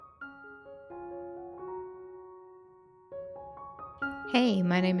Hey,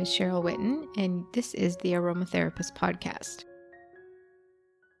 my name is Cheryl Witten, and this is the Aromatherapist Podcast.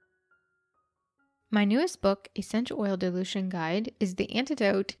 My newest book, Essential Oil Dilution Guide, is the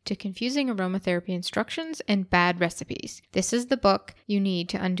antidote to confusing aromatherapy instructions and bad recipes. This is the book you need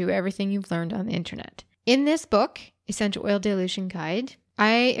to undo everything you've learned on the internet. In this book, Essential Oil Dilution Guide,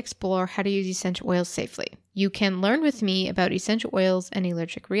 I explore how to use essential oils safely. You can learn with me about essential oils and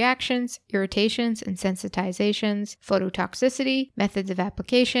allergic reactions, irritations and sensitizations, phototoxicity, methods of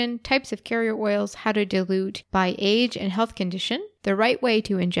application, types of carrier oils, how to dilute by age and health condition, the right way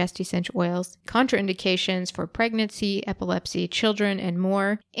to ingest essential oils, contraindications for pregnancy, epilepsy, children, and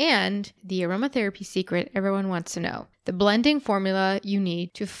more, and the aromatherapy secret everyone wants to know, the blending formula you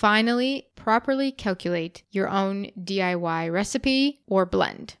need to finally properly calculate your own DIY recipe or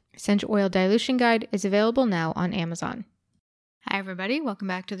blend. Essential Oil Dilution Guide is available now on Amazon. Hi everybody, welcome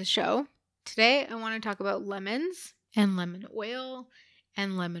back to the show. Today I want to talk about lemons and lemon oil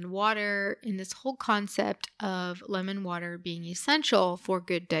and lemon water and this whole concept of lemon water being essential for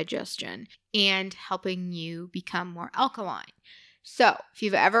good digestion and helping you become more alkaline. So, if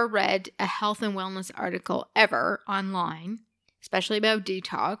you've ever read a health and wellness article ever online, especially about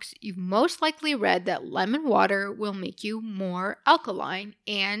detox, you've most likely read that lemon water will make you more alkaline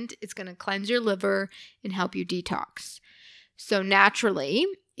and it's going to cleanse your liver and help you detox. So naturally,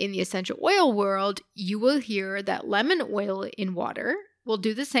 in the essential oil world, you will hear that lemon oil in water will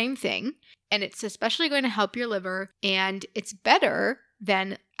do the same thing, and it's especially going to help your liver, and it's better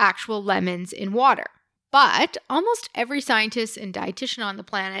than actual lemons in water. But almost every scientist and dietitian on the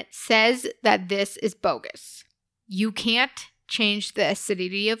planet says that this is bogus. You can't change the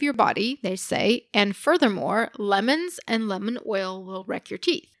acidity of your body, they say, and furthermore, lemons and lemon oil will wreck your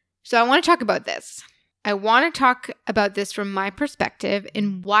teeth. So I want to talk about this. I want to talk about this from my perspective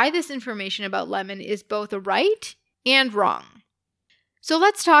and why this information about lemon is both right and wrong. So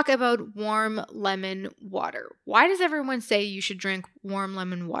let's talk about warm lemon water. Why does everyone say you should drink warm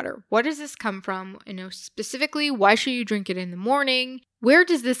lemon water? What does this come from? Specifically, why should you drink it in the morning? Where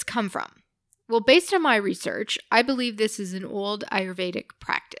does this come from? Well, based on my research, I believe this is an old Ayurvedic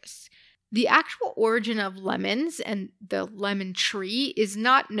practice. The actual origin of lemons and the lemon tree is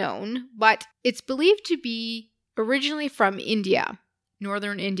not known, but it's believed to be originally from India,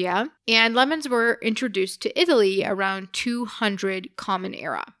 northern India, and lemons were introduced to Italy around 200 Common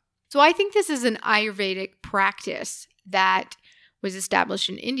Era. So I think this is an Ayurvedic practice that was established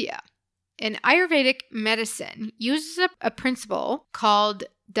in India. And Ayurvedic medicine uses a principle called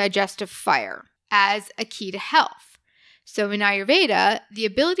digestive fire as a key to health. So in Ayurveda, the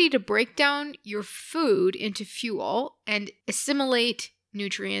ability to break down your food into fuel and assimilate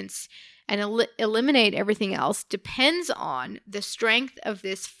nutrients and eliminate everything else depends on the strength of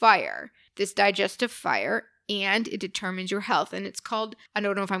this fire, this digestive fire, and it determines your health. And it's called, I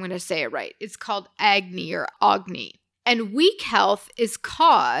don't know if I'm going to say it right, it's called Agni or Agni. And weak health is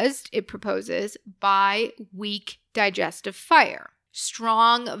caused, it proposes, by weak digestive fire.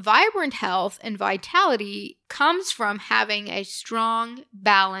 Strong, vibrant health and vitality comes from having a strong,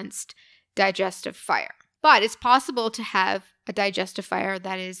 balanced digestive fire. But it's possible to have a digestive fire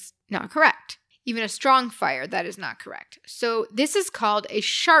that is not correct. Even a strong fire that is not correct. So this is called a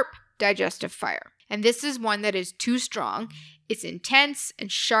sharp digestive fire. And this is one that is too strong. It's intense and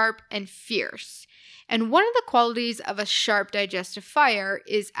sharp and fierce. And one of the qualities of a sharp digestive fire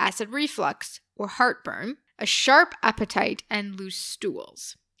is acid reflux or heartburn, a sharp appetite, and loose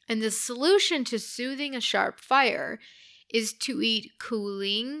stools. And the solution to soothing a sharp fire is to eat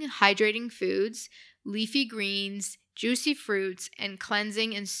cooling, hydrating foods, leafy greens, juicy fruits, and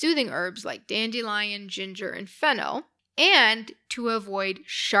cleansing and soothing herbs like dandelion, ginger, and fennel, and to avoid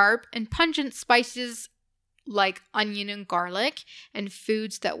sharp and pungent spices like onion and garlic, and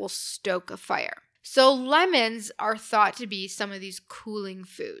foods that will stoke a fire. So lemons are thought to be some of these cooling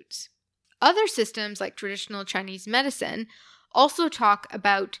foods. Other systems like traditional Chinese medicine also talk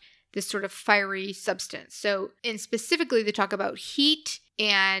about this sort of fiery substance. So, and specifically they talk about heat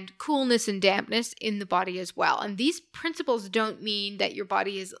and coolness and dampness in the body as well. And these principles don't mean that your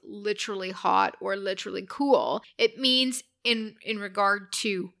body is literally hot or literally cool. It means in regard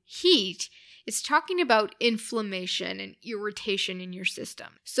to heat, it's talking about inflammation and irritation in your system.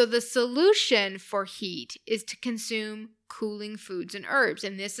 So the solution for heat is to consume cooling foods and herbs.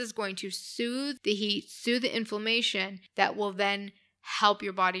 And this is going to soothe the heat, soothe the inflammation that will then help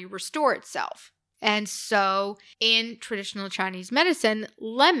your body restore itself. And so in traditional Chinese medicine,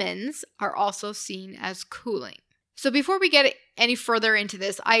 lemons are also seen as cooling. So before we get any further into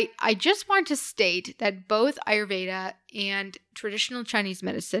this, I just want to state that both Ayurveda and traditional Chinese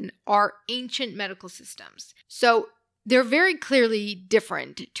medicine are ancient medical systems. So they're very clearly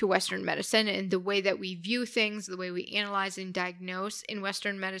different to Western medicine in the way that we view things, the way we analyze and diagnose in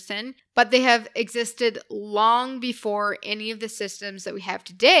Western medicine, but they have existed long before any of the systems that we have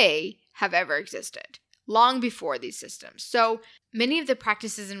today have ever existed, long before these systems. So many of the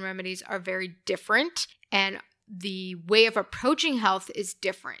practices and remedies are very different, and the way of approaching health is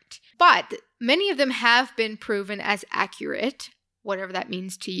different. But many of them have been proven as accurate, whatever that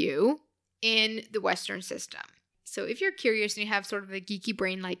means to you, in the Western system. So if you're curious and you have sort of a geeky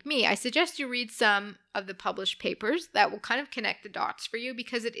brain like me, I suggest you read some of the published papers that will kind of connect the dots for you,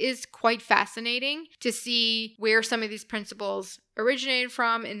 because it is quite fascinating to see where some of these principles originated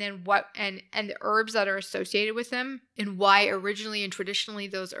from, and then what and the herbs that are associated with them, and why originally and traditionally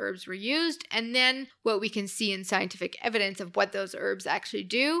those herbs were used, and then what we can see in scientific evidence of what those herbs actually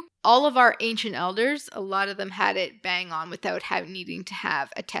do. All of our ancient elders, a lot of them had it bang on without needing to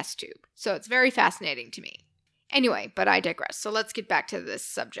have a test tube. So it's very fascinating to me. Anyway, but I digress. So let's get back to this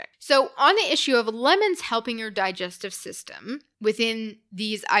subject. So on the issue of lemons helping your digestive system within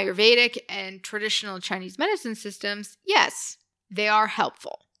these Ayurvedic and traditional Chinese medicine systems, yes, they are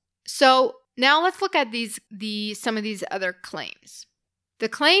helpful. So now let's look at some of these other claims. The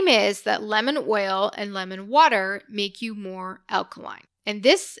claim is that lemon oil and lemon water make you more alkaline. And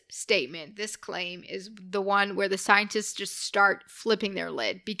this statement, this claim, is the one where the scientists just start flipping their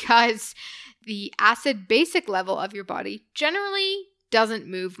lid, because the acid basic level of your body generally doesn't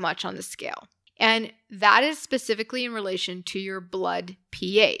move much on the scale. And that is specifically in relation to your blood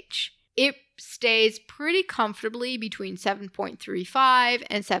pH. It stays pretty comfortably between 7.35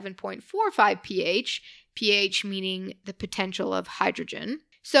 and 7.45 pH, pH meaning the potential of hydrogen.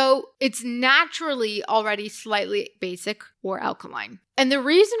 So it's naturally already slightly basic or alkaline. And the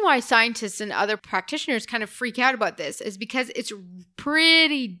reason why scientists and other practitioners kind of freak out about this is because it's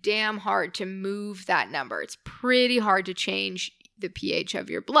pretty damn hard to move that number. It's pretty hard to change the pH of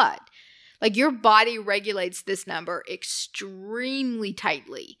your blood. Like, your body regulates this number extremely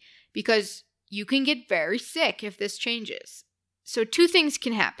tightly, because you can get very sick if this changes. So two things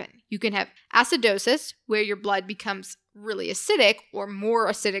can happen. You can have acidosis, where your blood becomes really acidic or more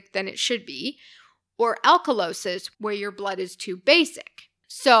acidic than it should be, or alkalosis, where your blood is too basic.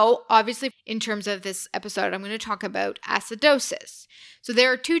 So obviously, in terms of this episode, I'm going to talk about acidosis. So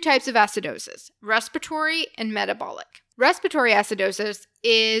there are two types of acidosis: respiratory and metabolic. Respiratory acidosis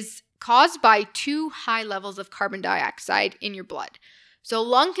is caused by too high levels of carbon dioxide in your blood. So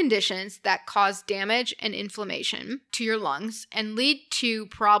lung conditions that cause damage and inflammation to your lungs and lead to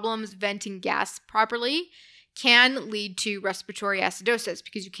problems venting gas properly can lead to respiratory acidosis,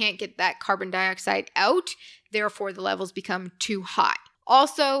 because you can't get that carbon dioxide out. Therefore, the levels become too high.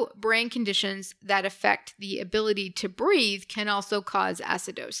 Also, brain conditions that affect the ability to breathe can also cause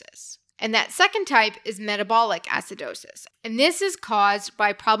acidosis. And that second type is metabolic acidosis. And this is caused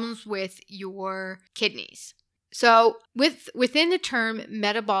by problems with your kidneys. So within the term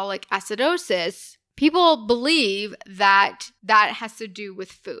metabolic acidosis, people believe that has to do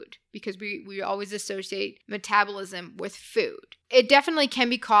with food, because we always associate metabolism with food. It definitely can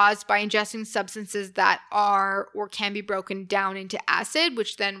be caused by ingesting substances that are or can be broken down into acid,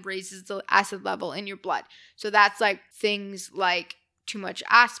 which then raises the acid level in your blood. So that's like things like too much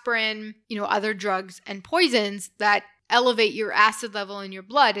aspirin, other drugs and poisons that elevate your acid level in your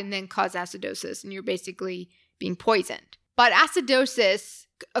blood and then cause acidosis, and you're basically being poisoned. But acidosis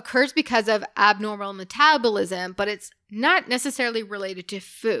occurs because of abnormal metabolism, but it's not necessarily related to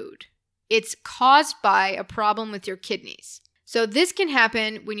food. It's caused by a problem with your kidneys. So this can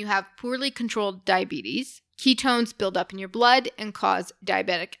happen when you have poorly controlled diabetes. Ketones build up in your blood and cause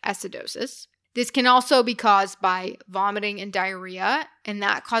diabetic acidosis. This can also be caused by vomiting and diarrhea, and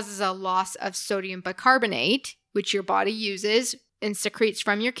that causes a loss of sodium bicarbonate, which your body uses and secretes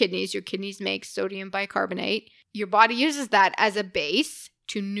from your kidneys. Your kidneys make sodium bicarbonate. Your body uses that as a base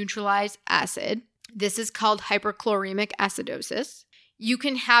to neutralize acid. This is called hyperchloremic acidosis. You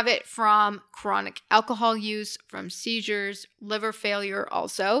can have it from chronic alcohol use, from seizures, liver failure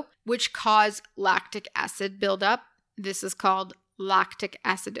also, which cause lactic acid buildup. This is called lactic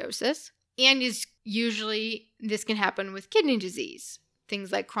acidosis. And this can happen with kidney disease,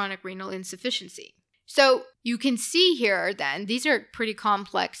 things like chronic renal insufficiency. So you can see here then, these are pretty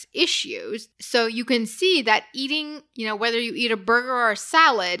complex issues. So you can see that eating, whether you eat a burger or a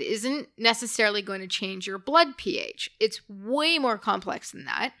salad isn't necessarily going to change your blood pH. It's way more complex than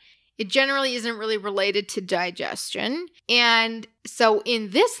that. It generally isn't really related to digestion. And so in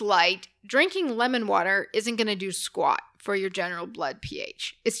this light, drinking lemon water isn't going to do squat for your general blood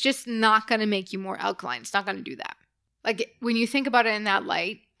pH. It's just not going to make you more alkaline. It's not going to do that. Like, when you think about it in that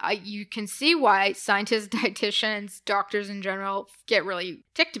light, you can see why scientists, dietitians, doctors in general get really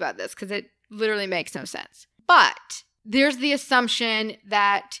ticked about this, because it literally makes no sense. But there's the assumption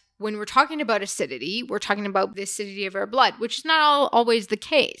that when we're talking about acidity, we're talking about the acidity of our blood, which is not always the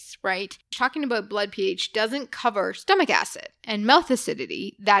case, right? Talking about blood pH doesn't cover stomach acid and mouth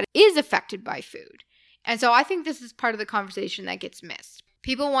acidity that is affected by food. And so I think this is part of the conversation that gets missed.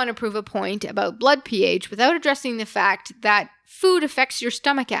 People want to prove a point about blood pH without addressing the fact that food affects your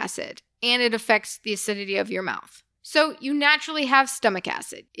stomach acid and it affects the acidity of your mouth. So you naturally have stomach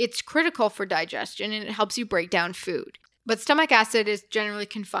acid. It's critical for digestion and it helps you break down food. But stomach acid is generally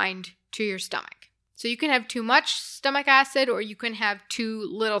confined to your stomach. So you can have too much stomach acid or you can have too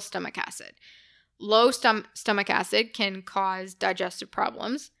little stomach acid. Low stomach acid can cause digestive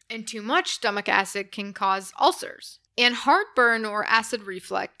problems, and too much stomach acid can cause ulcers. And heartburn or acid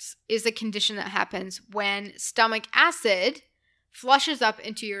reflux is a condition that happens when stomach acid flushes up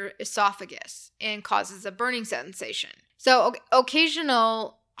into your esophagus and causes a burning sensation. So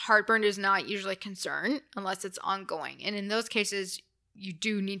occasional heartburn is not usually a concern unless it's ongoing. And in those cases, you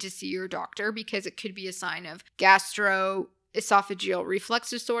do need to see your doctor because it could be a sign of gastroesophageal reflux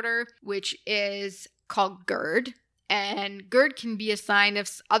disorder, which is called GERD. And GERD can be a sign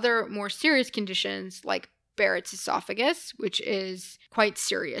of other more serious conditions like Barrett's esophagus, which is quite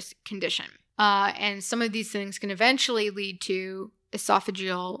serious condition. And some of these things can eventually lead to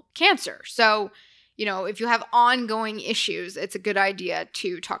esophageal cancer. So, if you have ongoing issues, it's a good idea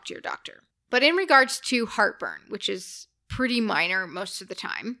to talk to your doctor. But in regards to heartburn, which is pretty minor most of the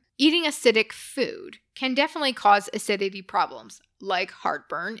time, eating acidic food can definitely cause acidity problems like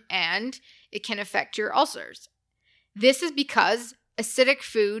heartburn, and it can affect your ulcers. This is because acidic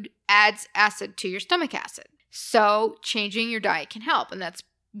food adds acid to your stomach acid. So changing your diet can help. And that's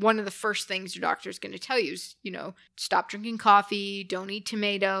one of the first things your doctor is going to tell you is, stop drinking coffee, don't eat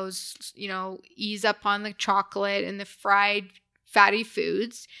tomatoes, ease up on the chocolate and the fried fatty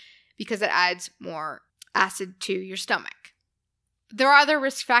foods because it adds more acid to your stomach. There are other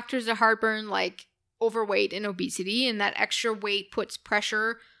risk factors of heartburn like overweight and obesity, and that extra weight puts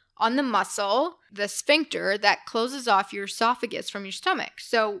pressure on the muscle, the sphincter that closes off your esophagus from your stomach.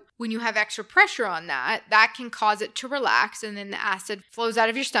 So when you have extra pressure on that can cause it to relax, and then the acid flows out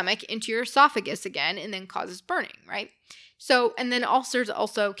of your stomach into your esophagus again and then causes burning, right? So, and then ulcers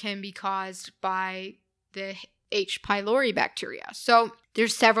also can be caused by the H. pylori bacteria. So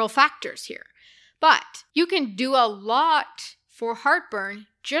there's several factors here. But you can do a lot for heartburn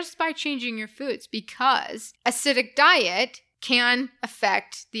just by changing your foods, because acidic diet can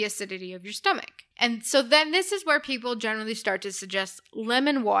affect the acidity of your stomach. And so then this is where people generally start to suggest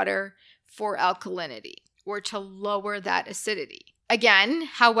lemon water for alkalinity or to lower that acidity. Again,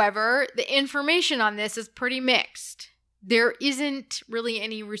 however, the information on this is pretty mixed. There isn't really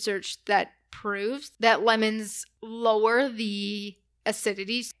any research that proves that lemons lower the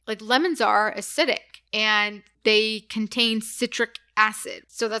acidity. Like, lemons are acidic and they contain citric acid.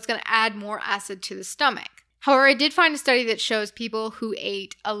 So that's going to add more acid to the stomach. However, I did find a study that shows people who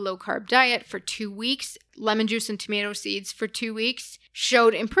ate a low-carb diet for 2 weeks, lemon juice and tomato seeds for 2 weeks,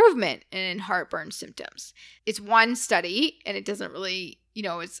 showed improvement in heartburn symptoms. It's one study, and it doesn't really,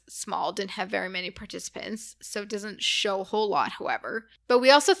 it's small, didn't have very many participants, so it doesn't show a whole lot, however. But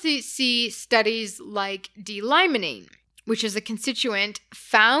we also see studies like D-limonene, which is a constituent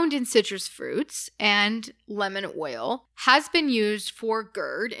found in citrus fruits and lemon oil, has been used for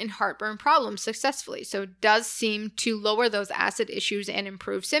GERD and heartburn problems successfully. So it does seem to lower those acid issues and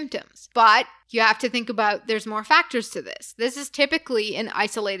improve symptoms. But you have to think about there's more factors to this. This is typically an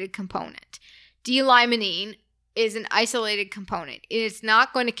isolated component. D-limonene is an isolated component. It is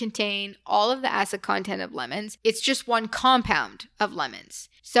not going to contain all of the acid content of lemons. It's just one compound of lemons.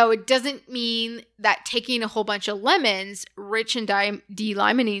 So it doesn't mean that taking a whole bunch of lemons rich in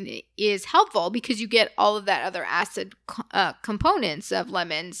D-limonene is helpful, because you get all of that other acid components of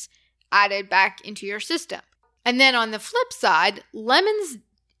lemons added back into your system. And then on the flip side, lemons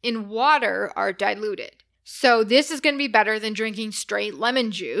in water are diluted. So this is going to be better than drinking straight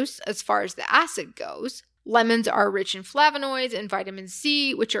lemon juice as far as the acid goes. Lemons are rich in flavonoids and vitamin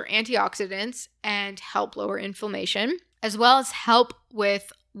C, which are antioxidants and help lower inflammation, as well as help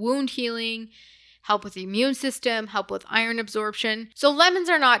with wound healing, help with the immune system, help with iron absorption. So lemons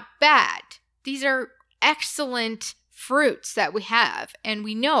are not bad. These are excellent fruits that we have. And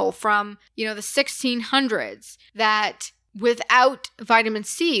we know from, the 1600s that without vitamin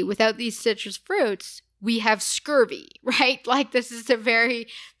C, without these citrus fruits, we have scurvy, right? Like, this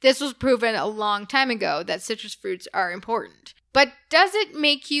was proven a long time ago that citrus fruits are important. But does it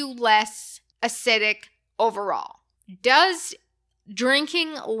make you less acidic overall? Does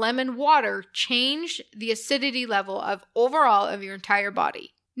drinking lemon water change the acidity level of overall of your entire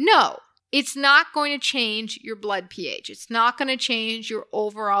body? No, it's not going to change your blood pH. It's not going to change your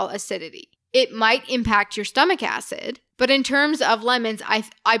overall acidity. It might impact your stomach acid, but in terms of lemons,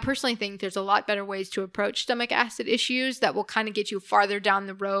 I personally think there's a lot better ways to approach stomach acid issues that will kind of get you farther down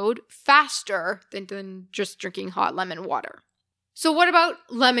the road faster than just drinking hot lemon water. So what about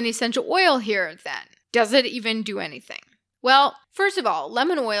lemon essential oil here then? Does it even do anything? Well, first of all,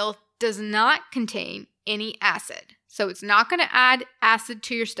 lemon oil does not contain any acid. So it's not going to add acid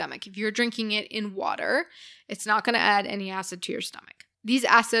to your stomach. If you're drinking it in water, it's not going to add any acid to your stomach. These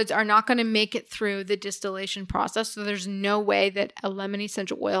acids are not going to make it through the distillation process, so there's no way that a lemon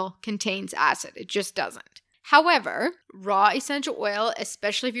essential oil contains acid. It just doesn't. However, raw essential oil,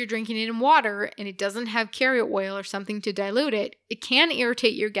 especially if you're drinking it in water and it doesn't have carrier oil or something to dilute it, it can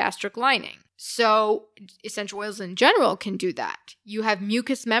irritate your gastric lining. So essential oils in general can do that. You have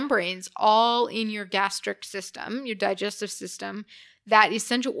mucous membranes all in your gastric system, your digestive system, that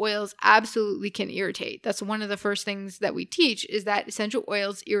essential oils absolutely can irritate. That's one of the first things that we teach is that essential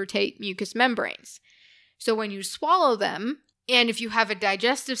oils irritate mucous membranes. So when you swallow them, and if you have a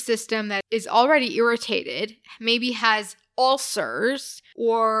digestive system that is already irritated, maybe has ulcers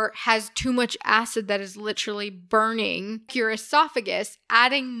or has too much acid that is literally burning your esophagus,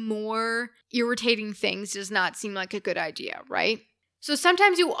 adding more irritating things does not seem like a good idea, right? So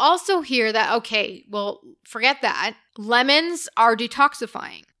sometimes you also hear that, okay, well, forget that. Lemons are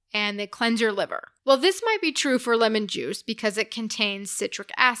detoxifying and they cleanse your liver. Well, this might be true for lemon juice because it contains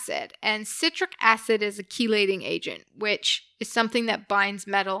citric acid. And citric acid is a chelating agent, which is something that binds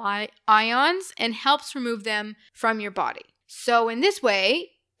metal ions and helps remove them from your body. So in this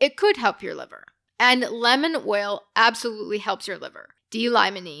way, it could help your liver. And lemon oil absolutely helps your liver.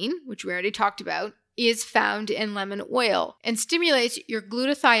 D-limonene, which we already talked about, is found in lemon oil and stimulates your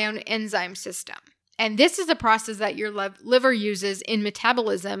glutathione enzyme system. And this is a process that your liver uses in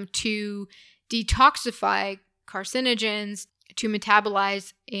metabolism to detoxify carcinogens, to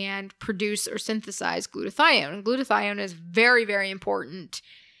metabolize and produce or synthesize glutathione. And glutathione is very, very important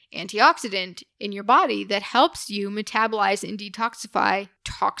antioxidant in your body that helps you metabolize and detoxify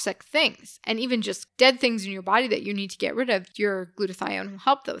toxic things. And even just dead things in your body that you need to get rid of, your glutathione will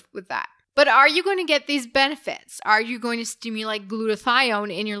help with that. But are you going to get these benefits? Are you going to stimulate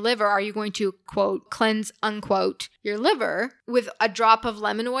glutathione in your liver? Are you going to, quote, cleanse, unquote, your liver with a drop of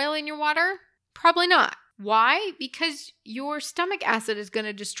lemon oil in your water? Probably not. Why? Because your stomach acid is going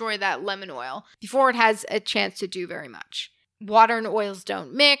to destroy that lemon oil before it has a chance to do very much. Water and oils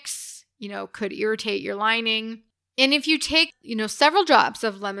don't mix, could irritate your lining. And if you take, several drops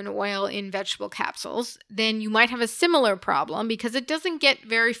of lemon oil in vegetable capsules, then you might have a similar problem because it doesn't get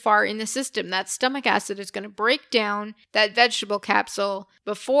very far in the system. That stomach acid is going to break down that vegetable capsule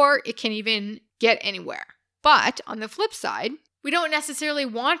before it can even get anywhere. But on the flip side, we don't necessarily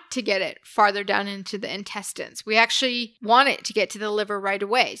want to get it farther down into the intestines. We actually want it to get to the liver right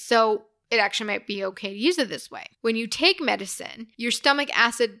away. So it actually might be okay to use it this way. When you take medicine, your stomach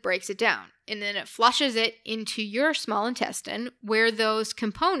acid breaks it down and then it flushes it into your small intestine where those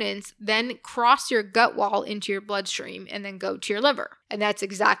components then cross your gut wall into your bloodstream and then go to your liver. And that's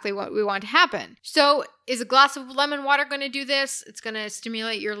exactly what we want to happen. So is a glass of lemon water going to do this? It's going to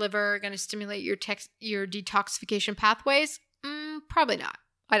stimulate your liver, going to stimulate your detoxification pathways? Probably not.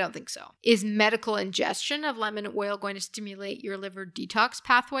 I don't think so. Is medical ingestion of lemon oil going to stimulate your liver detox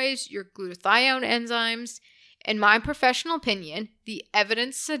pathways, your glutathione enzymes? In my professional opinion, the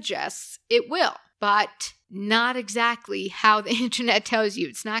evidence suggests it will, but not exactly how the internet tells you.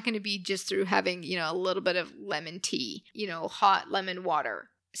 It's not going to be just through having, a little bit of lemon tea, hot lemon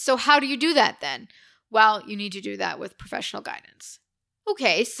water. So how do you do that then? Well, you need to do that with professional guidance.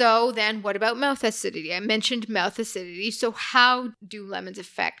 Okay, so then what about mouth acidity? I mentioned mouth acidity, so how do lemons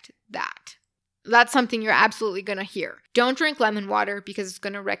affect that? That's something you're absolutely going to hear. Don't drink lemon water because it's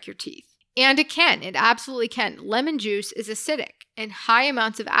going to wreck your teeth. And it absolutely can. Lemon juice is acidic, and high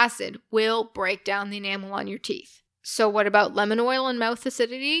amounts of acid will break down the enamel on your teeth. So what about lemon oil and mouth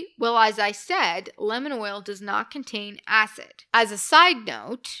acidity? Well, as I said, lemon oil does not contain acid. As a side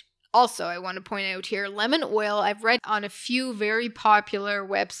note, also, I want to point out here, lemon oil, I've read on a few very popular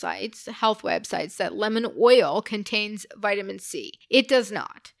websites, health websites, that lemon oil contains vitamin C. It does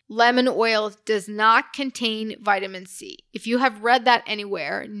not. Lemon oil does not contain vitamin C. If you have read that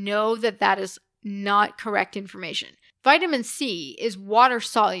anywhere, know that that is not correct information. Vitamin C is water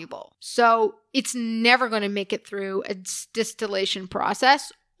soluble, so it's never going to make it through a distillation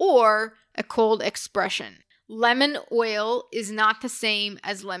process or a cold expression. Lemon oil is not the same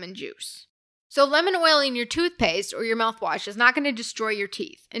as lemon juice. So lemon oil in your toothpaste or your mouthwash is not going to destroy your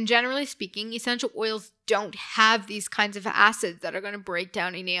teeth. And generally speaking, essential oils don't have these kinds of acids that are going to break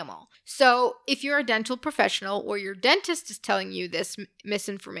down enamel. So if you're a dental professional or your dentist is telling you this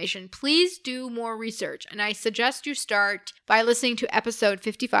misinformation, please do more research. And I suggest you start by listening to episode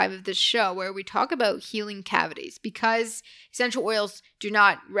 55 of this show where we talk about healing cavities, because essential oils do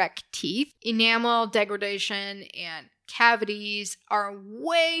not wreck teeth. Enamel degradation and cavities are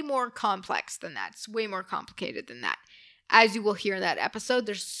way more complex than that. It's way more complicated than that. As you will hear in that episode,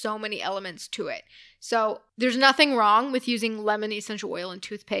 there's so many elements to it. So there's nothing wrong with using lemon essential oil in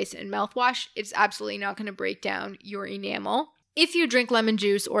toothpaste and mouthwash. It's absolutely not going to break down your enamel. If you drink lemon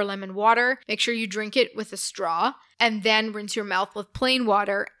juice or lemon water, make sure you drink it with a straw and then rinse your mouth with plain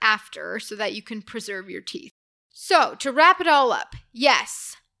water after so that you can preserve your teeth. So to wrap it all up,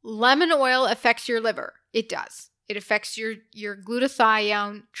 yes, lemon oil affects your liver. It does. It affects your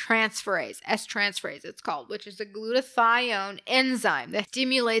glutathione transferase, S-transferase it's called, which is a glutathione enzyme that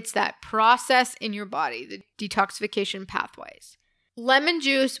stimulates that process in your body, the detoxification pathways. Lemon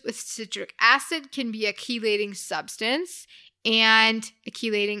juice with citric acid can be a chelating substance and a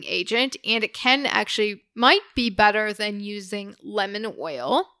chelating agent, and it might be better than using lemon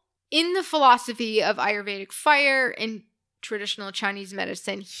oil. In the philosophy of Ayurvedic fire and traditional Chinese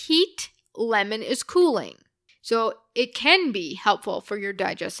medicine, heat lemon is cooling. So it can be helpful for your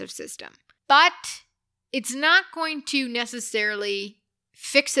digestive system, but it's not going to necessarily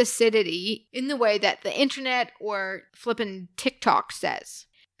fix acidity in the way that the internet or flippin' TikTok says.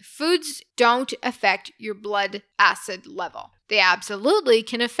 Foods don't affect your blood acid level. They absolutely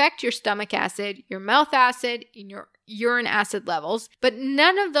can affect your stomach acid, your mouth acid, and your urine acid levels, but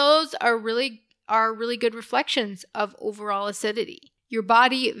none of those are really good reflections of overall acidity. Your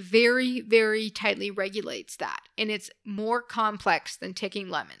body very, very tightly regulates that, and it's more complex than taking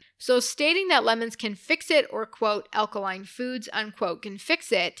lemon. So stating that lemons can fix it or, quote, alkaline foods, unquote, can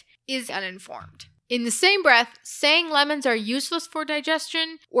fix it is uninformed. In the same breath, saying lemons are useless for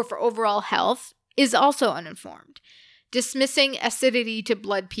digestion or for overall health is also uninformed. Dismissing acidity to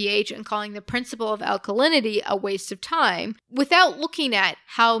blood pH and calling the principle of alkalinity a waste of time without looking at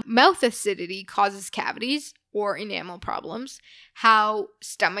how mouth acidity causes cavities or enamel problems, how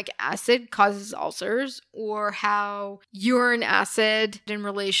stomach acid causes ulcers, or how urine acid in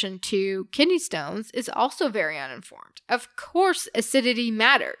relation to kidney stones is also very uninformed. Of course, acidity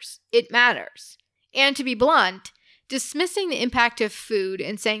matters. It matters. And to be blunt, dismissing the impact of food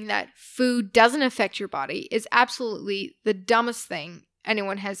and saying that food doesn't affect your body is absolutely the dumbest thing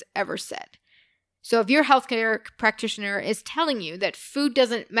anyone has ever said. So if your healthcare practitioner is telling you that food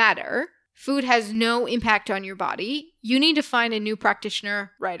doesn't matter, food has no impact on your body, you need to find a new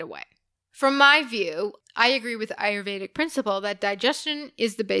practitioner right away. From my view, I agree with the Ayurvedic principle that digestion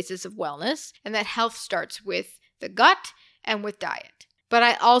is the basis of wellness and that health starts with the gut and with diet. But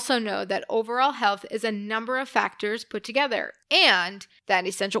I also know that overall health is a number of factors put together and that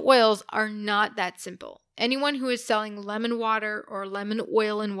essential oils are not that simple. Anyone who is selling lemon water or lemon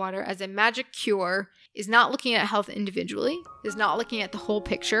oil in water as a magic cure is not looking at health individually, is not looking at the whole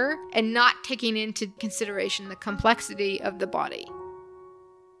picture, and not taking into consideration the complexity of the body.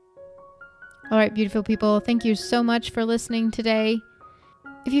 All right, beautiful people, thank you so much for listening today.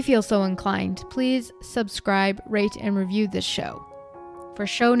 If you feel so inclined, please subscribe, rate, and review this show. For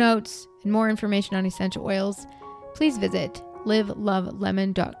show notes and more information on essential oils, please visit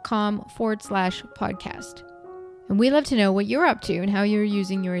livelovelemon.com/podcast. And we love to know what you're up to and how you're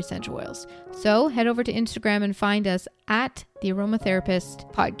using your essential oils. So head over to Instagram and find us at the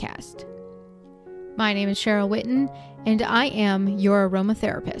Aromatherapist Podcast. My name is Cheryl Whitten, and I am your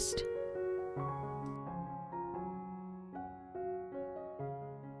aromatherapist.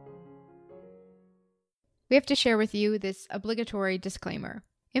 We have to share with you this obligatory disclaimer.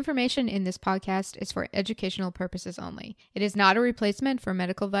 Information in this podcast is for educational purposes only. It is not a replacement for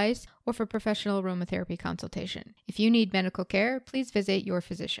medical advice or for professional aromatherapy consultation. If you need medical care, please visit your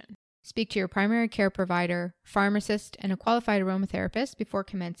physician. Speak to your primary care provider, pharmacist, and a qualified aromatherapist before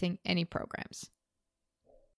commencing any programs.